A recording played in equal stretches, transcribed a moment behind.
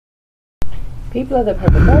People of the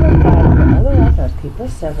Purple Butterfly and other reference People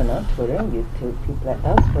 7 on Twitter and YouTube, people are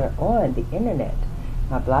elsewhere on the internet.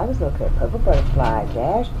 My blog is located at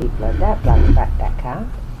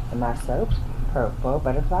purplebutterfly-people.blogspot.com, and my soaps, Purple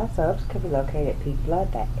Butterfly Soaps, could be located at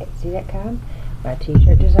people.etsy.com. My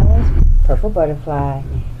t-shirt designs,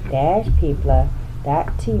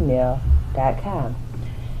 purplebutterfly-people.tmail.com.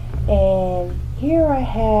 And here I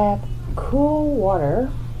have cool water,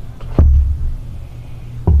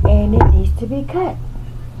 and it needs to be cut.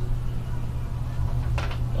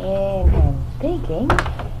 And I'm thinking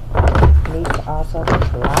it needs to also be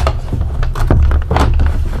blocked,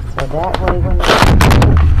 so that way when I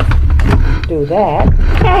do that,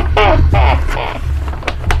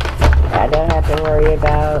 I don't have to worry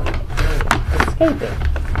about escaping.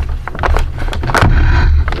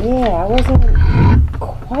 Yeah, I wasn't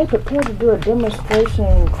quite prepared to do a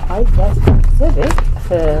demonstration quite that specific,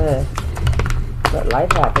 but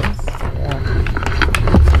life happens.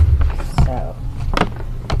 So,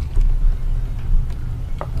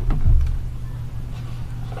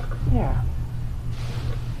 yeah,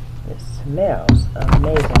 it smells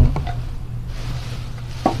amazing.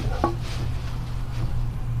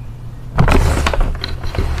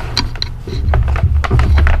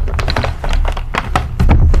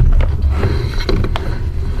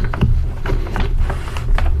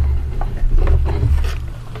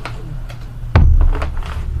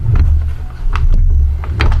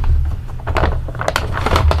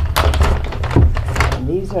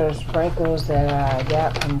 These are sprinkles that I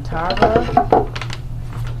got from Tara.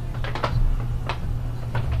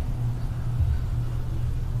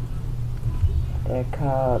 They're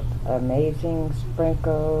called Amazing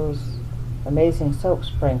Soap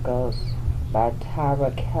Sprinkles by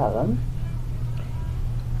Tara Kellum.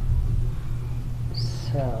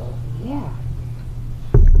 So, yeah,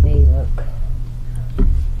 they look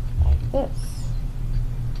like this.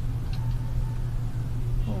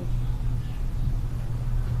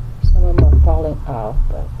 Some of them are falling off,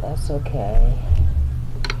 but that's okay.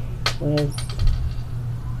 When it's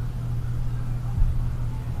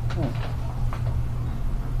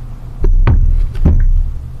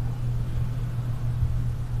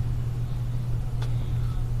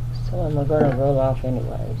some of them are going to roll off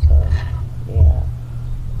anyway, so yeah.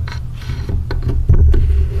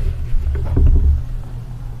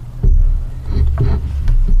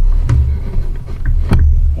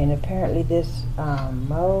 And apparently this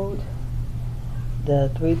mold, the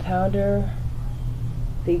 3-pounder,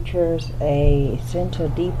 features a Central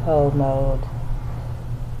Depot mold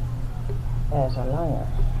as a liner.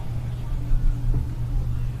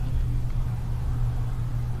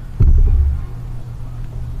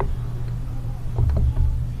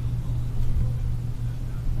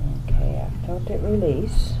 Okay, I felt it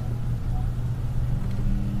release.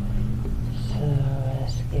 So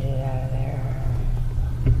let's get it out of there.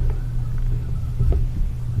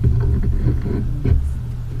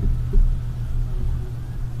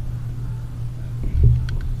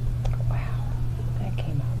 Wow, that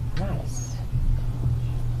came out nice.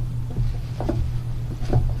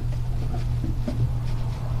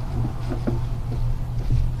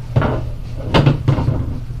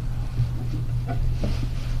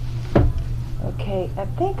 Okay, I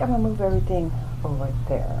think I'm going to move everything over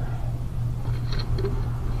there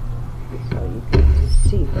so you can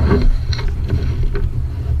see them. So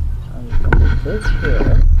I'm just going to move this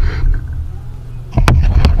here.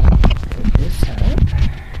 Put this up.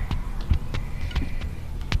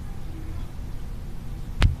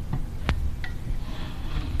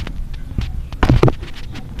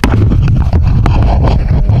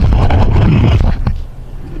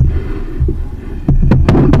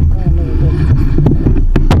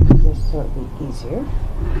 Easier.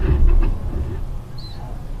 So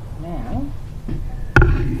now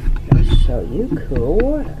let's show you cool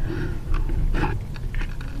water.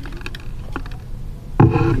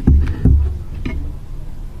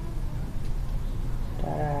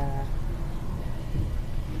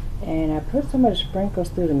 And I put some of the sprinkles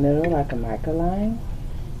through the middle like a microline.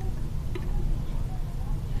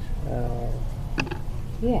 So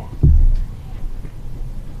yeah.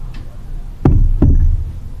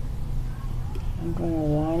 I'm going to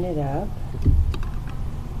line it up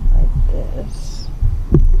like this.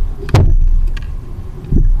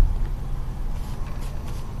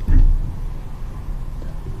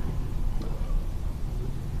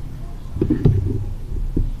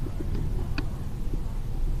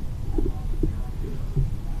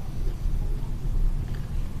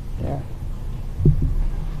 There.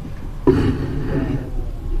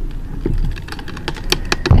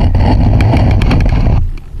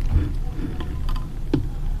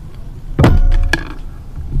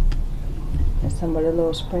 some of the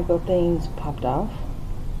little sprinkle things popped off,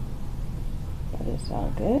 but it's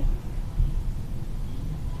all good.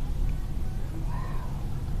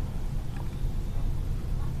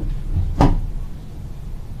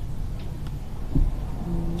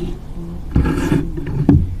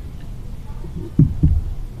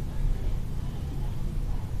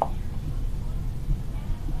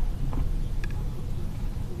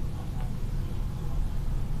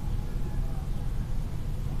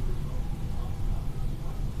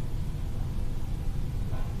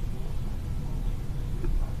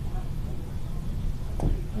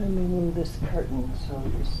 Let me move this curtain so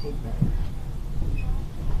you can see better.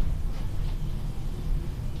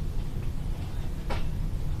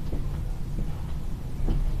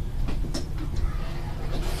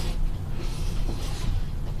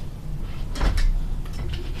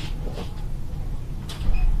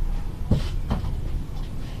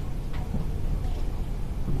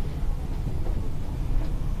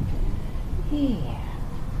 Yeah.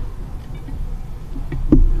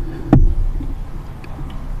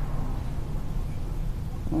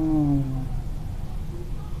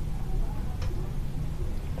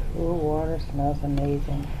 Cool water, smells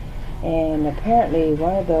amazing. And apparently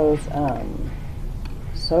one of those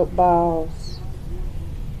soap balls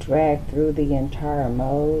dragged through the entire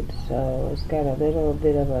mold, so it's got a little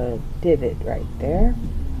bit of a divot right there.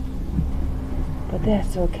 But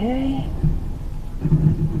that's okay.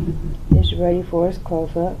 It's ready for its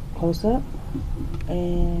close up,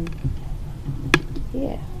 and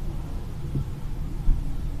yeah.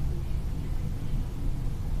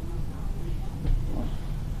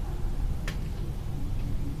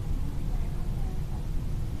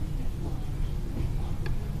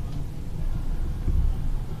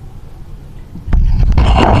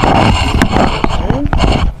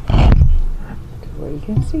 To where you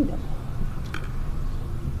can see them.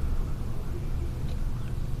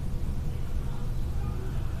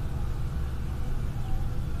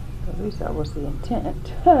 At least that was the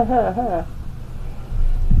intent.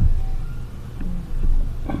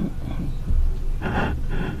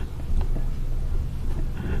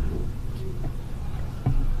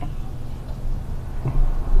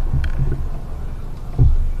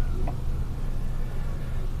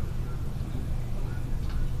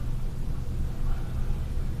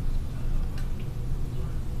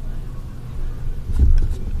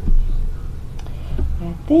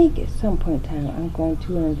 I think at some point in time I'm going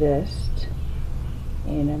to invest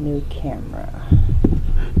in a new camera.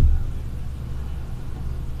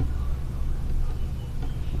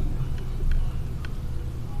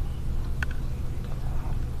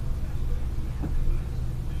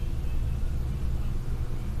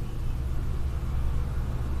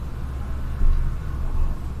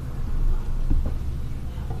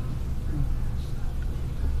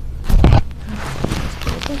 Let's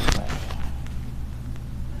go this way.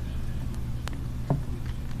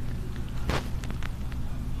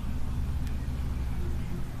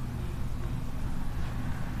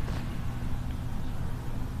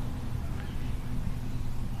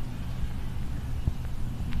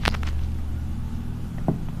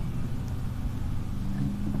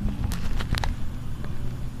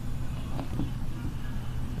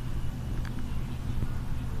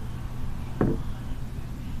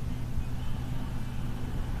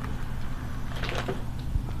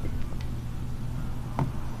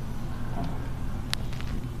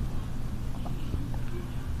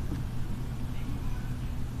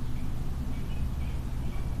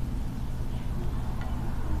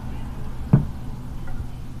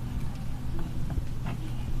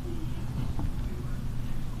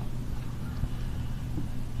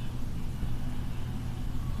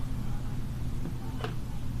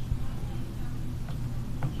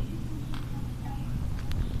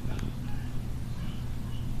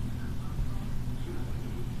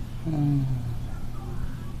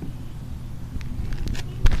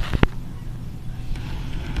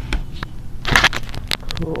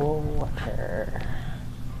 Cool water.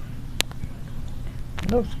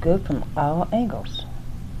 Looks good from all angles.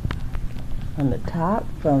 From the top,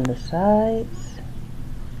 from the sides,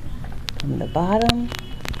 from the bottom,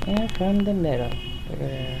 and from the middle.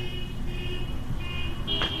 There.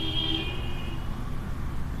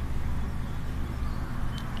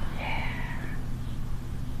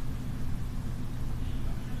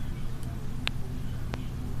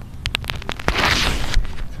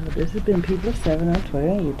 So this has been People 7 on Twitter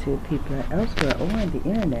and YouTube, People elsewhere on the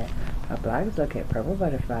internet. My blog is located at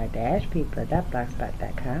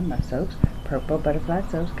purplebutterfly-people.blogspot.com. My soaps, Purple Butterfly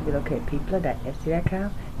Soaps, can be located at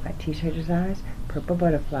people.etsy.com. My t-shirt designs,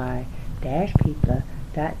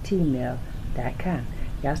 purplebutterfly-people.tmail.com.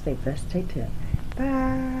 Y'all stay blessed, stay tuned.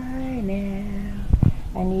 Bye now.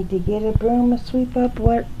 I need to get a broom and sweep up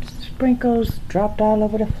what sprinkles dropped all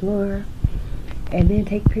over the floor, and then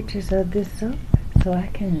take pictures of this soap so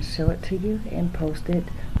I can show it to you and post it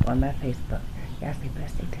on my Facebook. Y'all stay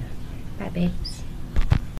blessed, stay tuned. Bye, babes.